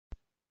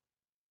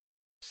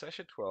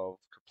Session 12,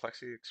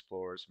 Complexity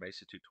Explorers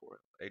MESA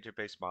tutorial,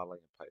 Agent-Based Modeling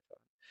in Python.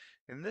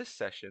 In this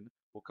session,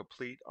 we'll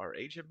complete our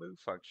agent move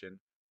function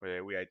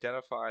where we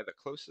identify the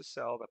closest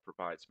cell that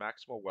provides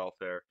maximal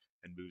welfare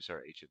and moves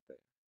our agent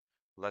there.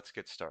 Let's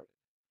get started.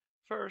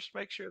 First,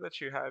 make sure that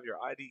you have your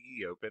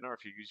IDE open, or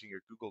if you're using your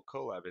Google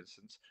Colab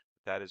instance,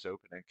 that is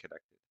open and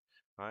connected.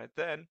 All right,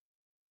 then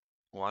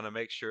want to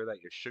make sure that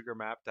your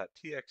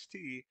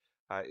sugarmap.txt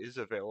is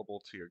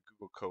available to your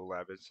Google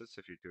Colab instance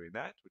if you're doing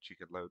that, which you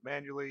can load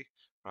manually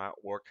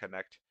or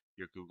connect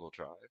your Google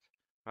Drive.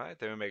 All right,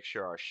 then we make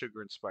sure our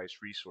sugar and spice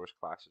resource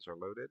classes are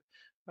loaded,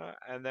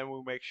 and then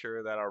we'll make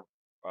sure that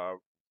our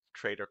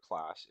trader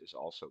class is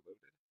also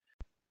loaded.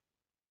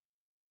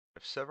 We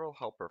have several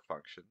helper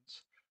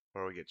functions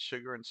where we get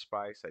sugar and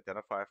spice,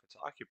 identify if it's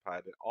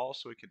occupied, and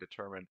also we can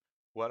determine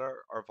what are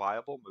our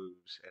viable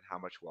moves and how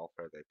much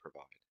welfare they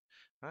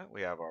provide.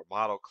 We have our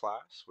model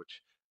class,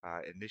 which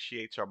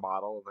initiates our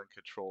model and then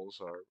controls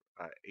our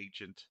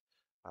agent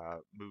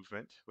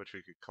movement, which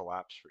we could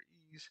collapse for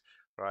ease,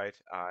 right?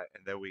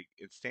 And then we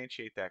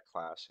instantiate that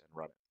class and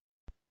run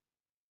it.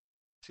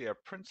 See our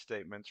print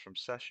statements from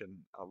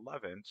session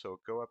 11. So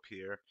go up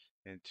here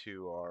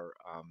into our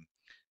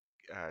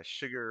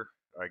sugar,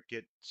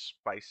 get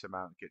spice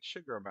amount, get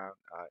sugar amount,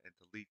 and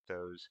delete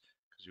those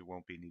because we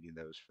won't be needing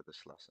those for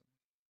this lesson.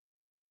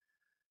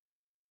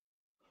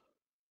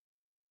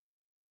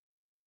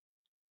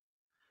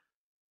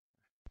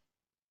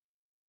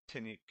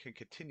 Can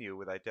continue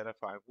with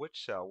identifying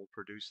which cell will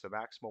produce the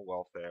maximal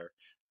welfare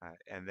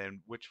and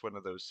then which one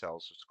of those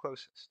cells is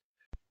closest.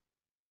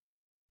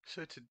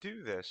 So to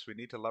do this, we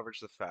need to leverage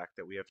the fact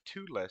that we have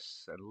two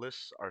lists, and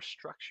lists are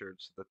structured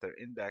so that their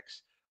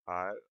index,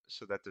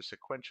 so that they're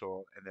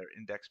sequential and their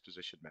index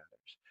position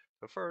matters.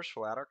 So first,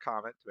 we'll add our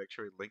comment to make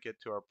sure we link it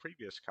to our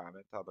previous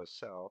comment on the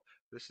cell.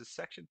 This is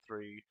section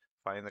 3,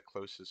 find the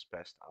closest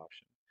best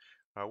option.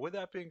 With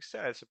that being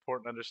said, it's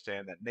important to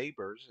understand that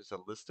neighbors is a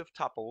list of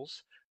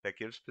tuples that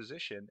gives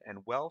position,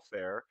 and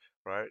welfare,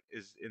 right,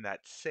 is in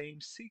that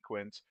same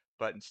sequence,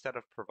 but instead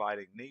of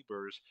providing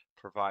neighbors,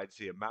 provides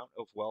the amount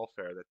of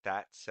welfare that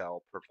that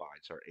cell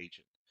provides our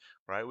agent.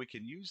 Right? We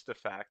can use the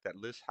fact that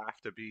lists have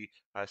to be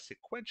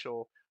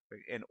sequential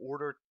in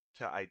order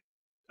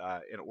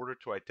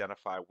to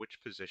identify which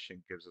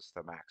position gives us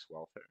the max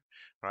welfare.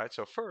 Right?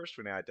 So first,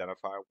 we need to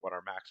identify what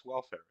our max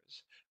welfare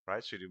is.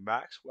 Right? So we do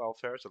max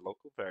welfare as a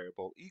local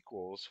variable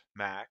equals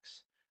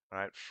max,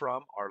 right,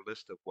 from our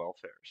list of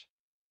welfares.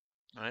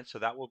 All right, so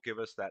that will give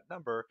us that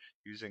number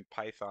using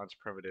Python's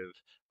primitive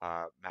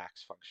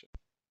max function.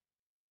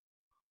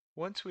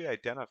 Once we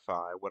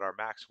identify what our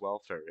max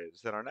welfare is,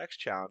 then our next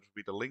challenge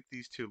will be to link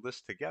these two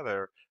lists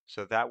together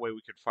so that way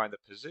we can find the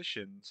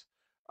positions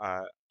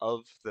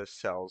of the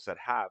cells that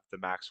have the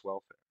max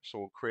welfare. So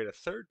we'll create a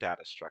third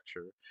data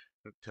structure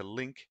to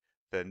link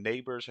the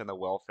neighbors and the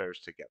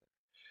welfares together.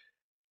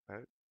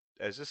 Right?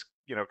 As this,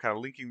 kind of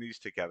linking these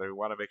together, we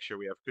want to make sure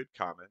we have good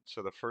comments.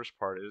 So the first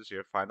part is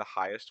you find the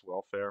highest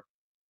welfare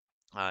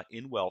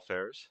in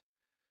welfares.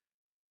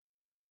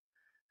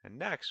 And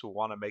next, we'll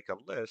want to make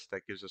a list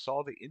that gives us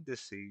all the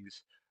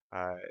indices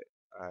uh,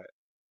 uh,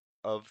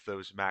 of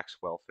those max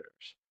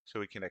welfares. So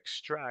we can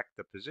extract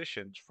the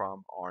positions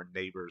from our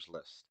neighbors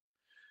list.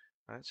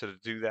 Right? So to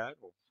do that,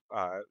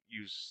 we'll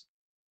use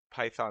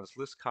Python's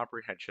list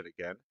comprehension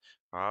again.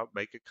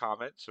 Make a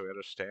comment so we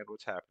understand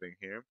what's happening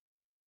here.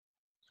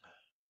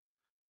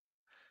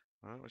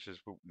 Which is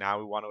now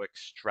we want to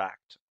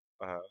extract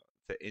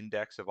the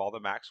index of all the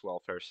max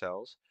welfare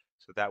cells.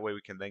 So that way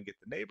we can then get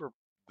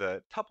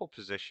the tuple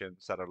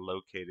positions that are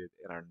located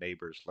in our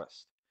neighbors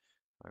list.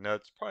 I know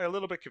it's probably a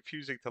little bit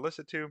confusing to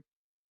listen to,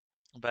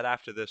 but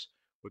after this,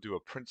 we'll do a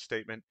print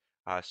statement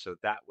so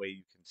that way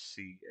you can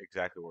see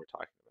exactly what we're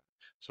talking about.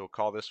 So we'll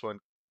call this one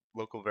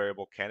local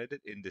variable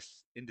candidate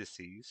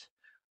indices,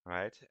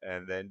 right?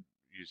 And then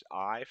use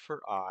I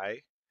for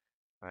I,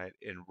 right,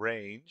 in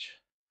range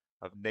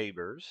of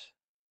neighbors,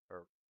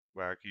 or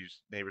well, I could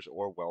use neighbors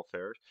or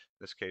welfares. In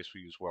this case,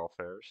 we use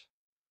welfares.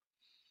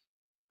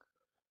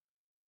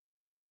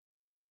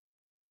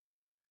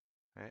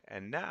 Right?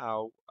 And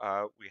now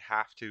we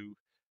have to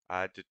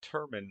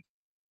determine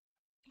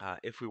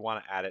if we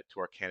want to add it to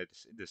our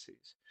candidates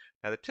indices.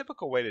 Now, the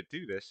typical way to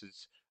do this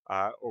is,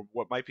 or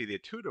what might be the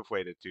intuitive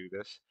way to do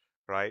this,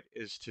 right,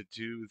 is to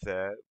do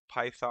the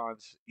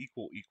Python's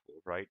equal,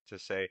 right, to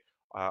say,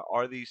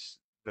 are these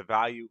the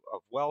value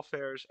of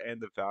welfares and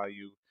the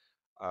value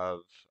of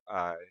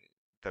uh,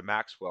 the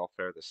max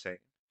welfare the same?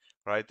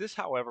 Right. This,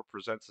 however,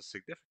 presents a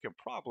significant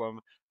problem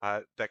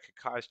that could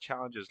cause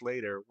challenges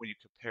later when you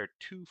compare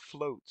two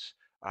floats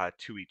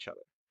to each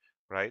other.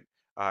 Right.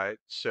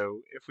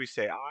 So if we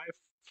say I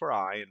for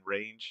I in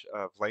range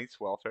of length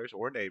welfares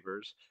or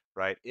neighbors,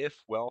 right, if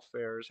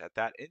welfares at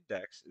that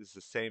index is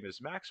the same as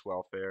max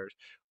welfares,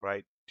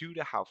 right, due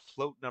to how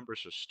float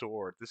numbers are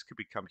stored, this could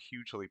become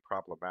hugely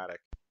problematic.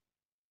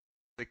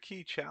 The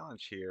key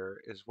challenge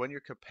here is when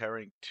you're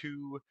comparing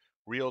two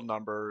real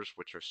numbers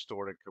which are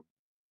stored in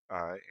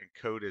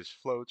code as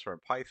floats or in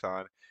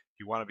Python,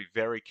 you want to be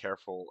very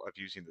careful of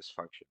using this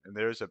function, and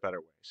there is a better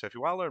way. So if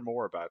you want to learn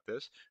more about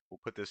this, we'll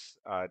put this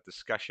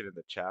discussion in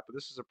the chat, but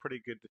this is a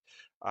pretty good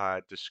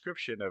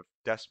description of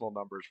decimal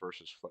numbers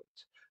versus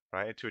floats.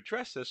 Right? And to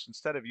address this,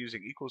 instead of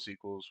using equals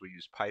equals, we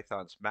use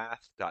Python's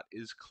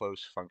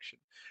math.isClose function.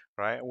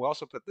 Right? And we'll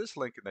also put this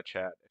link in the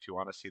chat if you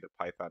want to see the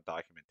Python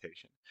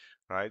documentation.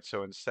 Right?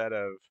 So instead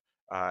of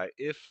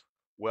if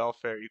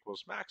welfare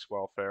equals max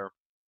welfare,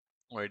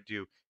 we're going to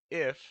do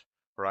if,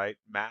 right,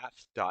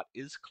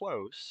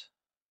 math.isClose,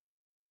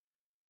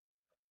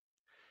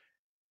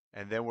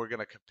 and then we're going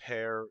to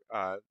compare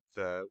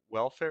the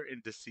welfare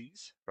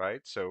indices,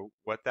 right? So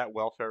what that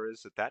welfare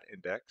is at that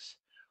index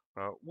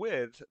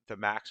with the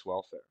max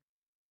welfare.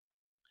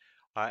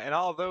 And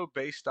although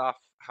based off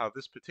how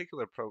this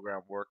particular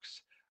program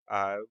works,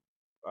 uh,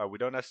 we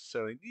don't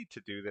necessarily need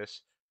to do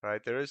this,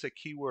 right? There is a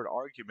keyword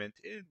argument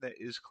in the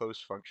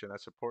isClose function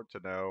that's important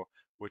to know,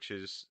 which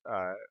is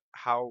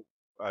how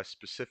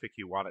specific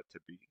you want it to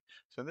be.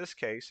 So in this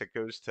case, it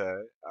goes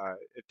to,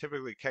 it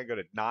typically can go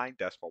to 9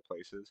 decimal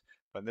places,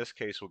 but in this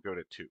case, we'll go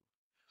to 2,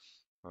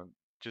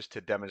 just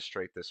to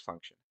demonstrate this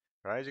function.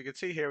 All right, as you can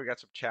see here, we got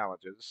some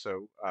challenges.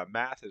 So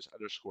math is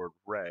underscored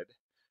red.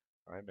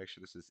 All right, make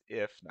sure this is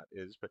if, not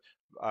is, but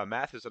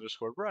math is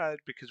underscored red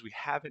because we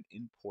haven't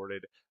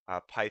imported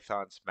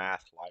Python's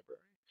math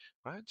library.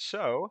 All right,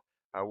 so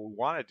what we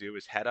want to do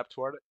is head up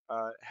to our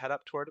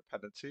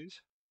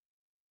dependencies,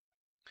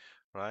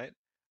 right,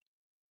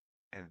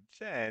 and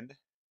then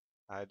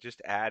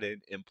just add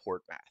in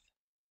import math.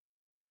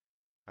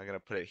 I'm going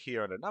to put it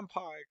here under NumPy.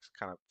 It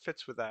kind of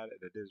fits with that,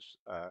 and it is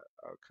a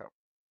kind of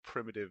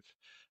primitive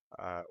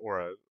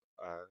or a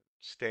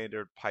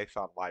standard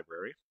Python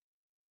library.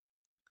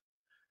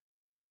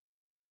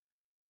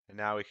 And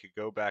now we could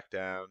go back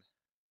down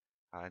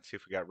and see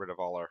if we got rid of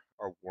all our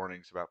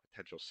warnings about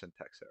potential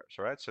syntax errors.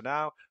 All right, so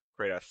now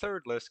create our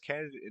third list,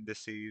 candidate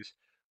indices,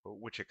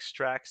 which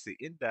extracts the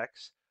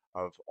index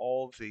of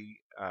all the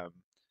of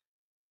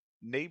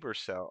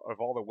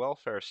all the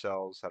welfare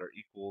cells that are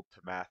equal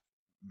to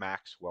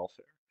max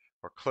welfare,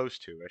 or close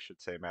to, I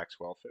should say, max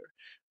welfare.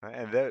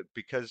 And that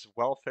because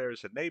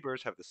welfares and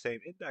neighbors have the same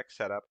index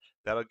setup,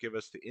 that'll give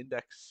us the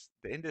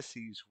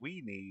indices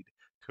we need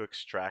to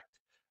extract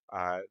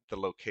the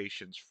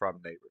locations from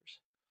neighbors.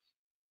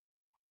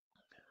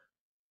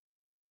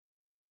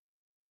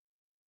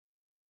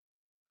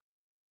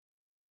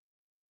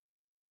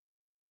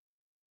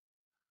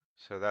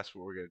 So that's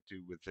what we're going to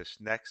do with this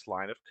next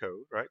line of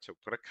code, right? So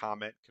put a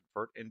comment,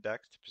 convert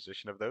index to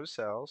position of those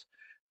cells.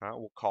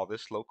 We'll call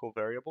this local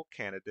variable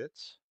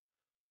candidates.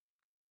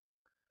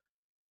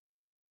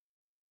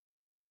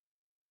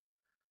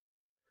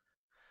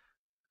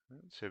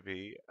 To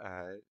be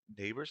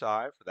neighbors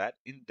I for that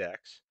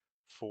index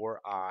for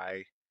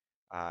I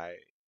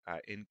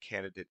in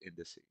candidate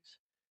indices.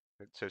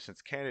 So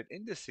since candidate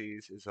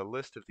indices is a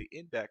list of the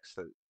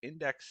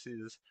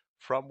indexes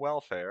from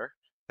welfare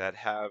that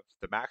have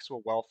the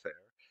maximal welfare,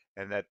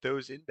 and that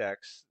those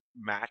index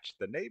match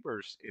the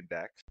neighbor's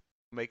index,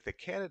 make the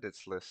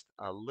candidates list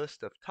a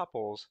list of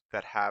tuples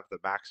that have the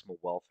maximal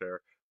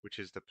welfare, which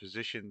is the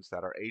positions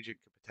that our agent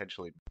could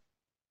potentially.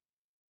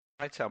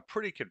 Might sound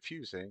pretty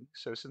confusing.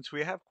 So since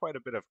we have quite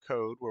a bit of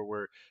code where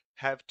we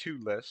have 2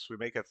 lists, we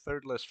make a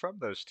third list from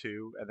those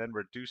 2 and then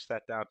reduce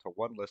that down to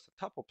 1 list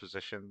of tuple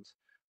positions.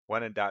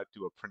 When in doubt,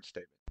 do a print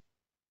statement.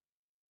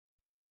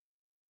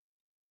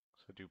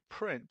 So do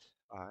print,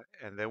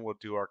 and then we'll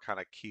do our kind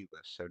of key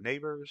list. So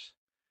neighbors,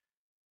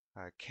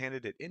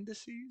 candidate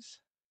indices,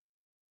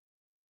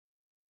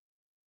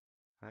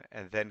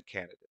 and then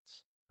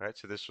candidates. Right.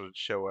 So this will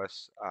show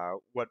us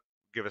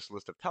give us a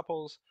list of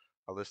tuples,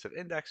 a list of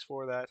index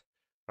for that,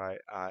 right,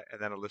 and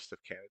then a list of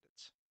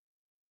candidates.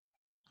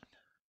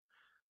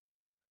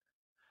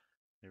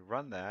 We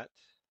run that,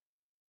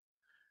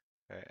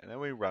 okay, and then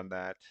we run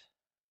that.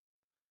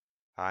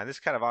 And this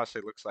kind of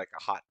honestly looks like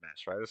a hot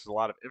mess, right? This is a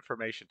lot of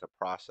information to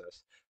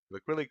process. You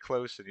look really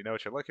close and you know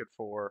what you're looking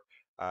for.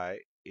 Uh,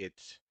 it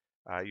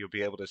You'll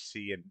be able to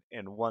see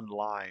in one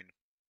line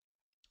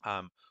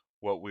um,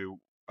 what we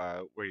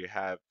where you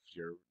have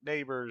your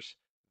neighbors,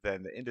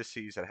 then the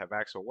indices that have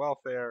maximal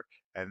welfare,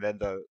 and then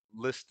the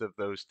list of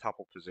those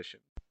tuple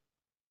positions.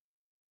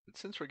 But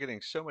since we're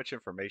getting so much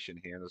information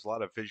here and there's a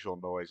lot of visual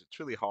noise, it's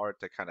really hard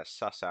to kind of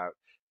suss out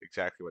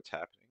exactly what's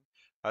happening.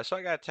 So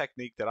I got a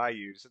technique that I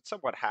use. It's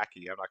somewhat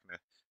hacky. I'm not going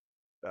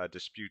to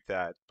dispute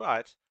that,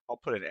 but I'll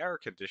put an error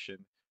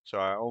condition so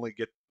I only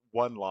get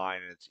one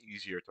line and it's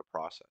easier to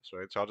process,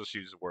 right? So I'll just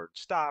use the word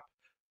stop,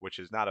 which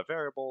is not a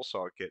variable, so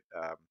I'll get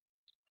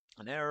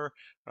an error,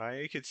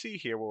 right? You can see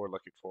here what we're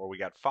looking for. We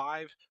got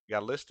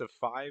a list of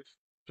 5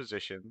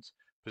 positions.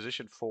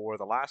 Position 4,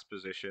 the last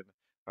position,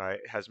 right,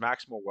 has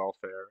maximal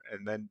welfare,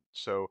 and then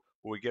so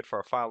what we get for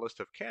our final list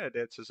of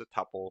candidates is a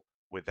tuple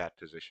with that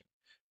position.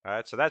 All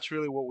right, so that's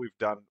really what we've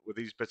done with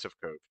these bits of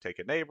code. We've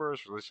taken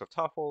neighbors, a list of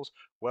tuples,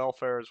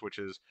 welfares, which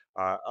is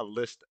a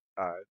list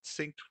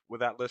synced with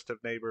that list of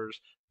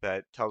neighbors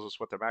that tells us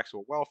what their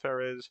maximal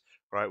welfare is,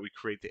 right? We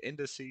create the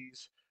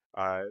indices,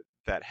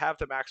 that have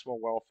the maximal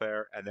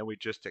welfare, and then we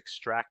just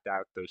extract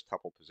out those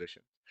tuple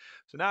positions.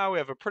 So now we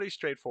have a pretty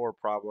straightforward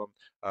problem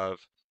of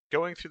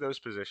going through those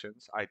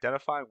positions,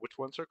 identifying which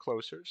ones are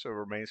closer, so it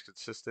remains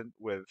consistent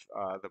with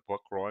the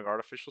book Growing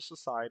Artificial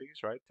Societies,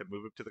 right, to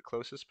move them to the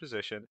closest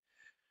position,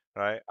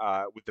 right,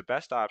 with the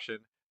best option,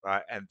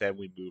 and then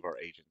we move our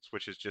agents,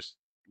 which is just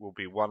will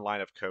be one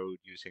line of code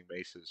using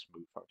Mesa's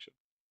move function.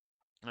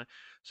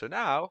 So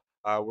now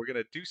we're going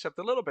to do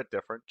something a little bit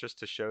different just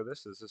to show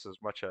this, as this is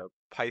much a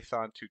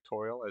Python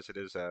tutorial as it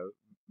is a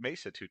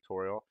Mesa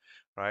tutorial,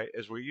 right?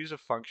 Is we use a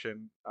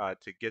function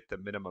to get the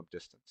minimum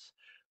distance,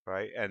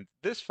 right? And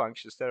this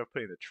function, instead of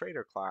putting the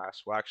trader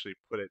class, we'll actually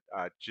put it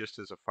just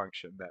as a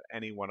function that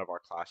any one of our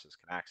classes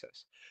can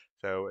access.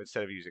 So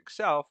instead of using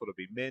self, it'll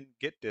be min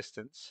get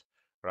distance,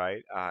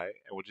 right? And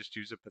we'll just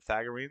use a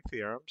Pythagorean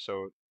theorem.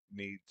 So it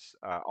needs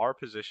our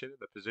position,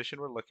 the position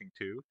we're looking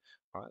to,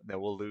 then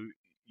we'll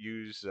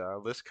use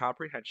list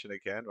comprehension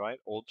again, right?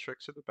 Old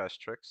tricks are the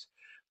best tricks,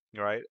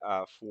 right?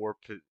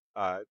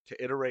 To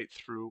iterate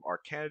through our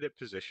candidate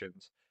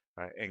positions,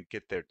 right, and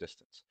get their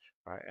distance,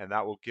 right? And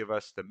that will give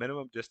us the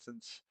minimum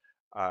distance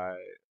uh,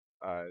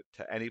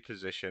 to any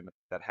position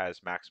that has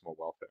maximal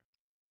welfare.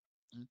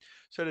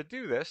 So to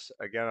do this,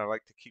 again, I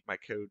like to keep my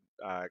code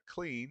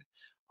clean.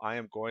 I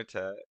am going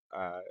to,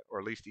 or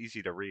at least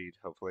easy to read,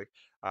 hopefully.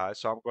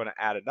 So I'm going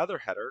to add another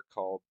header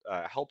called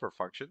helper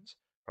functions,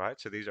 right?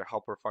 So these are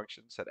helper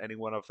functions that any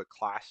one of the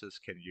classes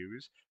can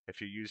use. If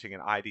you're using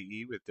an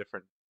IDE with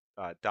different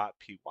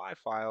 .py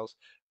files,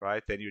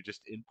 right, then you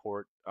just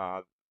import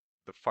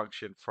the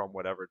function from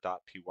whatever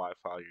 .py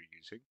file you're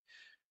using.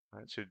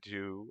 Right, so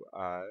do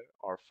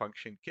our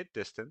function get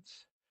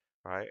distance,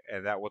 right,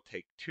 and that will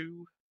take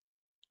two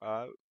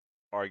uh,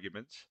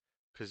 arguments,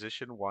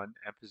 position 1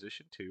 and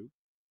position 2.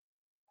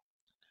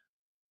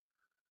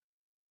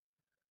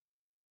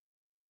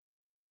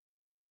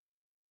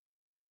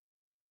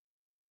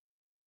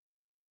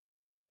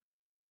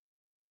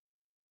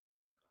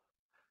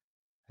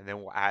 And then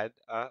we'll add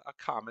a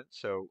comment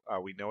so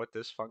we know what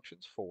this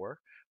function's for.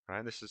 Right?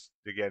 And this is,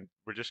 again,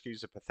 we're just going to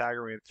use a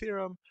Pythagorean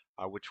theorem,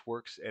 which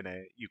works in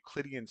a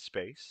Euclidean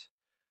space.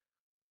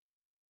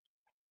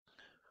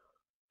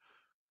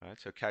 Right,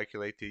 so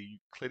calculate the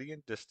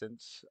Euclidean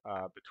distance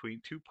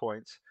between 2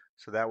 points,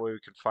 so that way we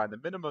can find the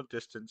minimum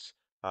distance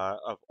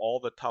of all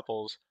the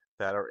tuples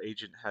that our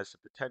agent has the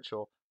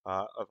potential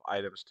of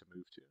items to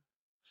move to.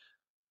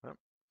 Right.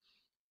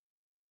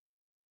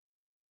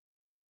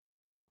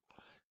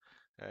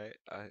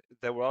 Okay.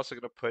 Then we're also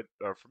going to put,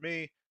 or for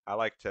me, I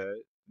like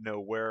to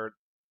know where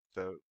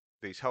the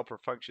these helper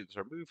functions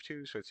are moved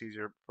to, so it's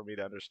easier for me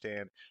to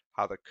understand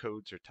how the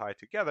codes are tied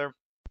together.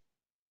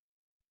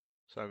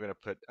 So I'm going to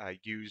put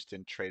used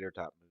in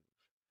trader.move.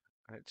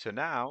 Right, so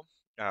now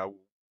we'll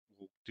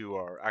do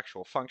our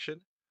actual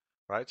function,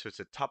 right? So it's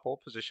a tuple,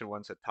 position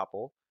one's a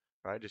tuple,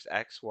 right? Just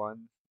x1,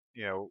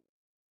 you know,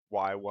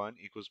 y1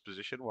 equals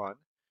position one.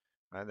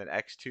 And then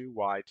x2,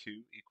 y2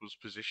 equals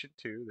position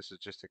 2. This is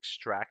just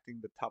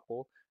extracting the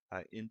tuple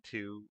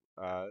into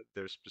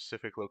their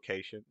specific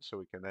location, so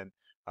we can then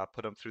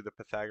put them through the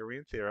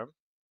Pythagorean theorem.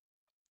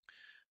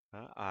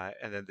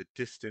 And then the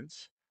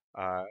distance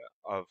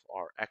of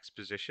our x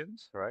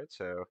positions, right?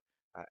 So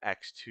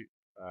x2,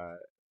 uh,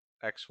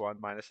 x1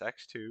 minus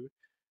x2,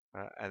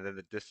 and then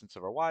the distance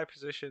of our y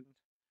position,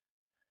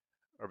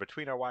 or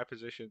between our y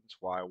positions,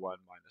 y1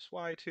 minus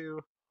y2.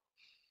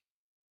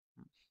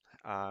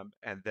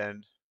 And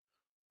then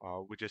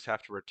we just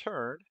have to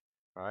return,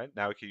 right?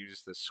 Now we can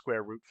use the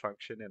square root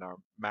function in our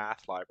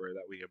math library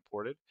that we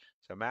imported.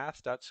 So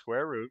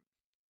math.square root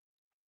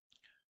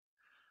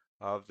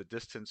of the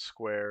distance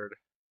squared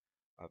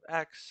of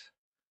x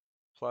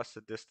plus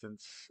the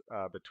distance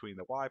between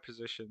the y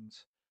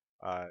positions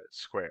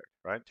squared,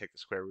 right? Take the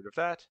square root of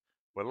that.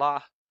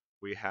 Voila,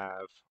 we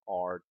have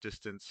our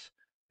distance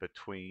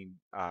between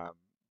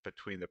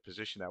between the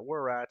position that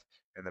we're at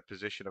and the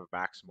position of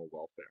maximal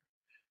welfare.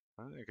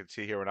 You can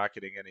see here we're not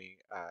getting any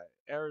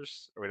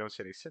errors, or we don't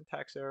see any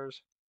syntax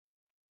errors.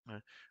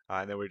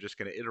 And then we're just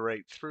going to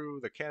iterate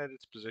through the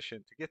candidate's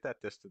position to get that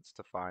distance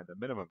to find the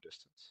minimum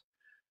distance.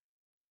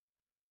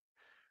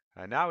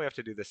 Now we have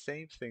to do the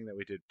same thing that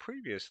we did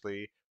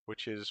previously,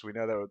 which is we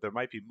know that there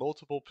might be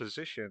multiple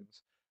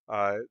positions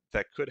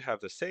that could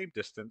have the same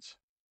distance.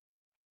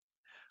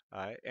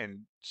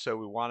 And so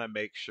we want to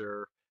make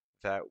sure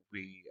that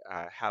we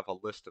have a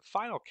list of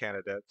final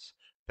candidates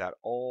that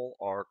all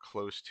are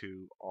close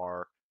to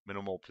our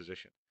minimal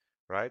position,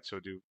 right? So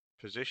do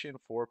position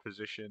for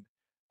position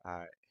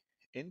uh,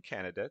 in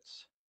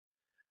candidates,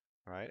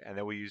 right? And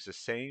then we use the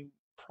same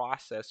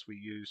process we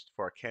used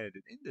for our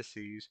candidate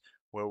indices,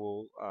 where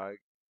we'll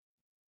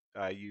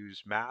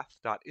use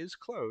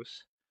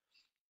math.isClose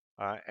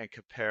and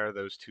compare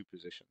those two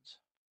positions.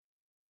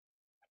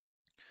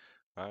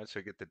 All right,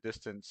 so get the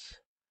distance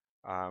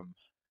um,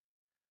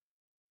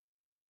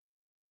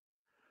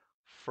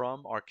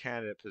 from our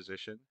candidate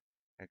position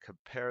and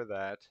compare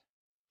that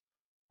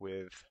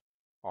with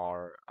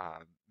our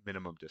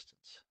minimum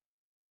distance.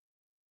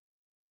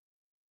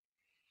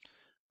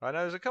 Now,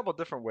 there's a couple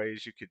different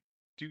ways you could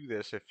do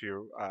this if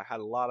you had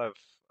a lot of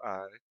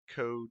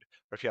code,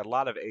 or if you had a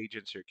lot of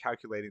agents, you're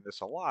calculating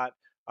this a lot,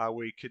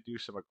 where you could do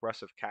some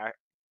aggressive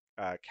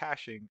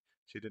caching,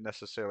 so you didn't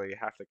necessarily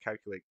have to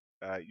calculate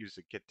use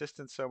the get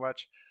distance so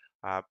much.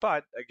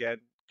 But again,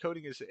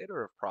 coding is an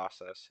iterative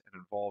process and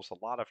involves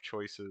a lot of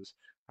choices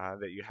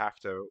that you have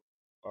to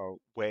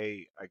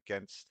weigh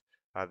against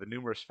the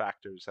numerous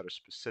factors that are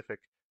specific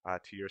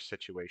to your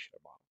situation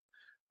and model.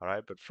 All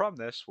right, but from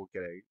this, we'll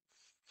get a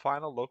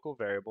final local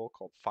variable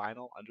called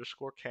final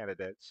underscore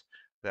candidates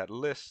that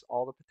lists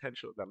all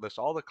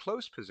the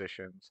close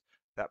positions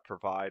that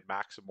provide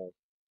maximal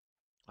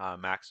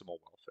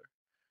welfare.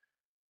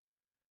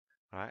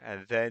 All right,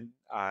 and then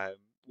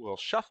we'll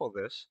shuffle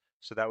this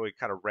so that we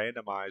kind of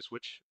randomize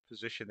which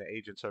position the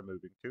agents are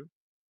moving to.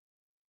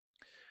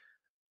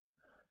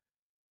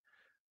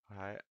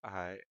 All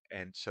right,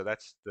 and so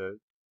that's the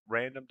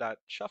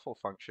random.shuffle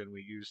function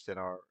we used in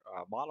our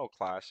model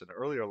class in an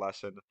earlier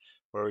lesson,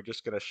 where we're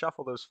just going to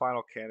shuffle those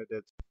final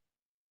candidates.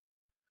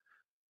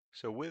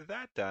 So with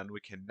that done, we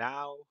can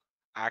now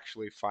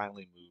actually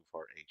finally move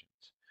our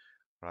agents.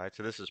 Right,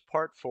 so this is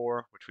part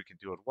 4, which we can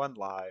do in one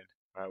line,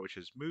 right, which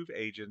is move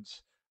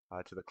agents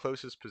to the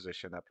closest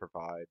position that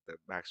provide the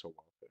maximal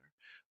welfare.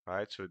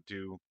 Right, so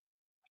do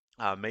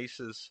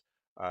Mesa's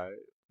uh,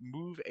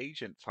 move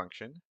agent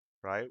function,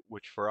 right,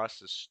 which for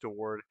us is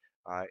stored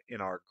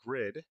in our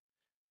grid,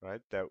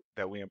 right,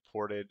 that we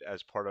imported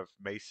as part of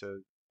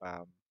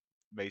um,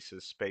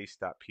 Mesa's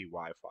space.py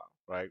file,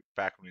 right,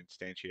 back when we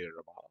instantiated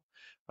our model,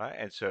 right,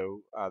 and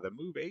so the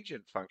move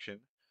agent function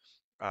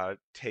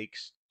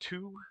takes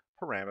two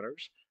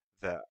parameters: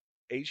 the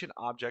agent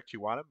object you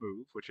want to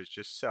move, which is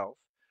just self,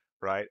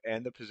 right,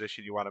 and the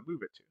position you want to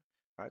move it to.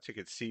 Right, so you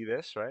can see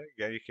this, right?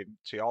 Again, you can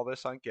see all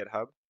this on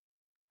GitHub,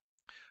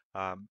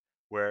 um,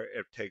 where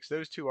it takes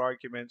those two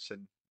arguments,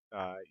 and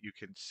you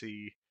can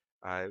see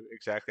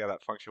exactly how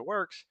that function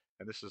works.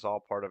 And this is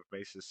all part of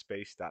Mesa's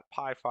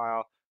space.py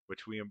file,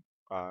 which we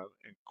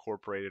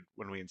incorporated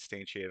when we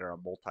instantiated our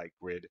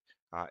multi-grid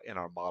in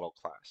our model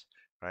class,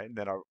 right? And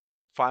then our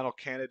final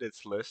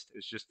candidates list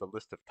is just a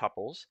list of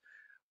tuples,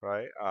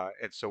 right?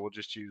 And so we'll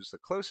just use the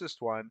closest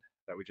one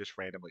that we just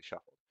randomly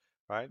shuffled,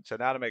 right? So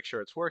now to make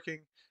sure it's working,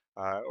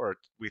 or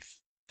we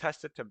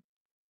test it to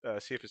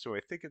see if it's doing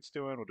what we think it's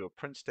doing, we'll do a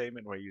print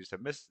statement where we use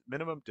the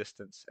minimum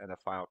distance and the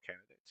final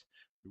candidates.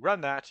 We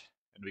run that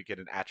and we get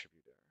an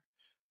attribute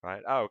error,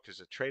 right? Oh, because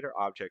the trader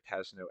object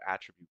has no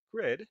attribute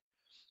grid,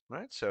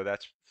 right? So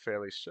that's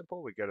fairly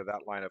simple. We go to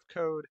that line of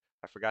code.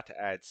 I forgot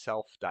to add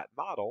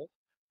self.model,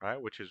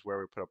 right, which is where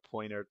we put a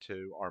pointer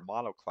to our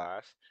model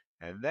class,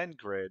 and then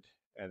grid,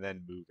 and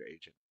then move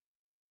agent.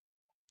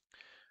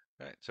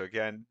 Right, so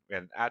again, we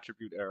had an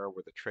attribute error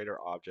where the trader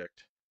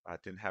object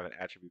didn't have an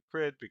attribute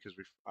grid because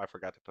I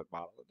forgot to put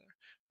model in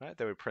there. Right,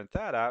 then we print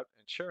that out,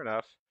 and sure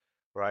enough,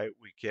 right,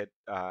 we get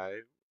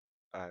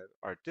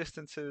our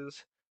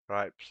distances,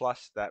 right,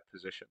 plus that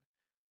position.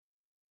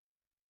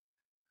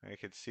 And you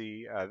can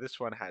see this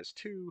one has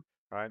 2,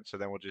 right? So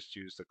then we'll just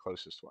use the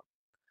closest one.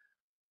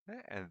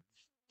 Okay, and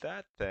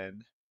that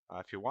then,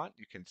 if you want,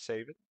 you can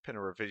save it, pin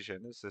a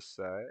revision as this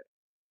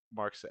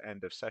marks the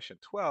end of session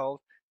 12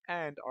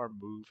 and our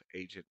move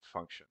agent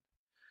function.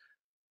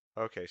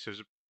 Okay, so it's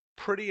a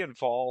pretty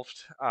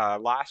involved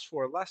last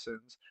 4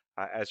 lessons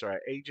as our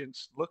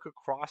agents look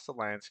across the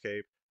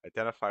landscape,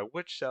 identify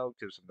which cell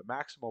gives them the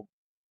maximal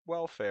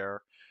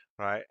welfare,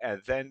 right,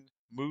 and then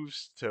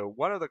moves to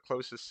one of the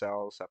closest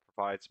cells that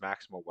provides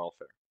maximal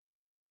welfare.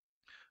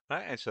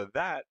 Right, and so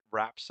that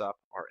wraps up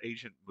our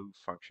agent move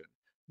function.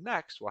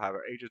 Next, we'll have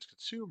our agents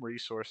consume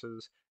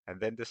resources and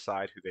then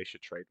decide who they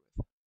should trade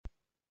with.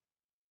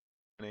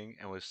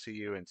 And we'll see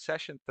you in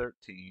session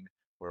 13,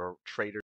 where traders